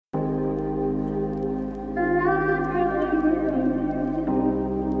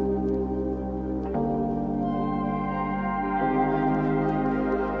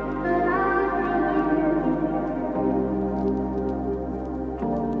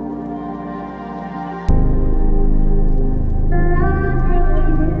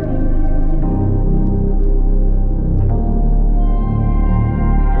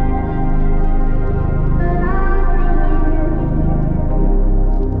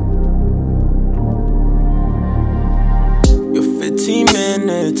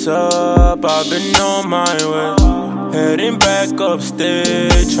minutes up, I've been on my way. Heading back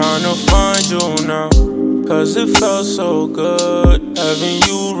upstairs, trying to find you now. Cause it felt so good having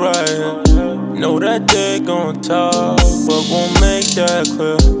you right here. Know that they gon' talk, but won't make that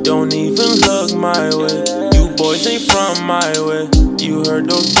clear. Don't even look my way, you boys ain't from my way. You heard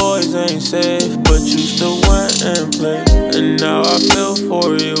those boys ain't safe, but you still went and played. And now I feel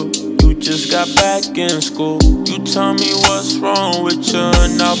for you, you just got back in school. You tell me what's wrong with you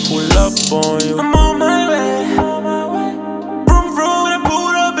and I'll pull up on you. I'm on my way, vroom vroom, when I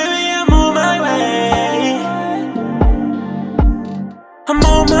pulled up, baby, I'm on my way. I'm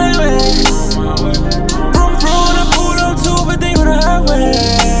on my way, vroom vroom, when I pulled up to everything on the highway.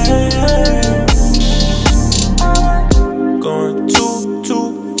 Going too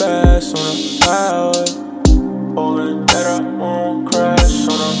fast on the highway, hoping that I won't crash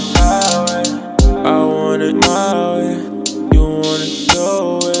on the highway. I want it my way, you want it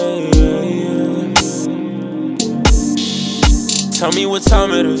your way, yeah. Tell me what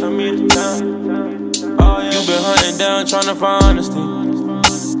time it is. You been hunting down, trying to find honesty.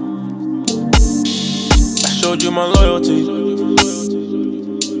 I showed you my loyalty,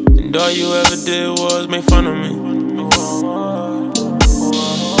 and all you ever did was make fun of me.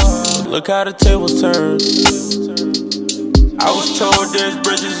 Look how the tables turn. I was told there's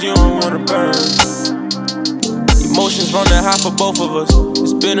bridges you don't wanna burn. Emotions running high for both of us.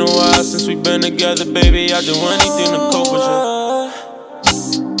 It's been a while since we've been together, baby. I'd do anything to cope with you.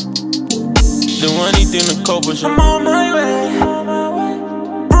 Do anything to cope with you. I'm on my way.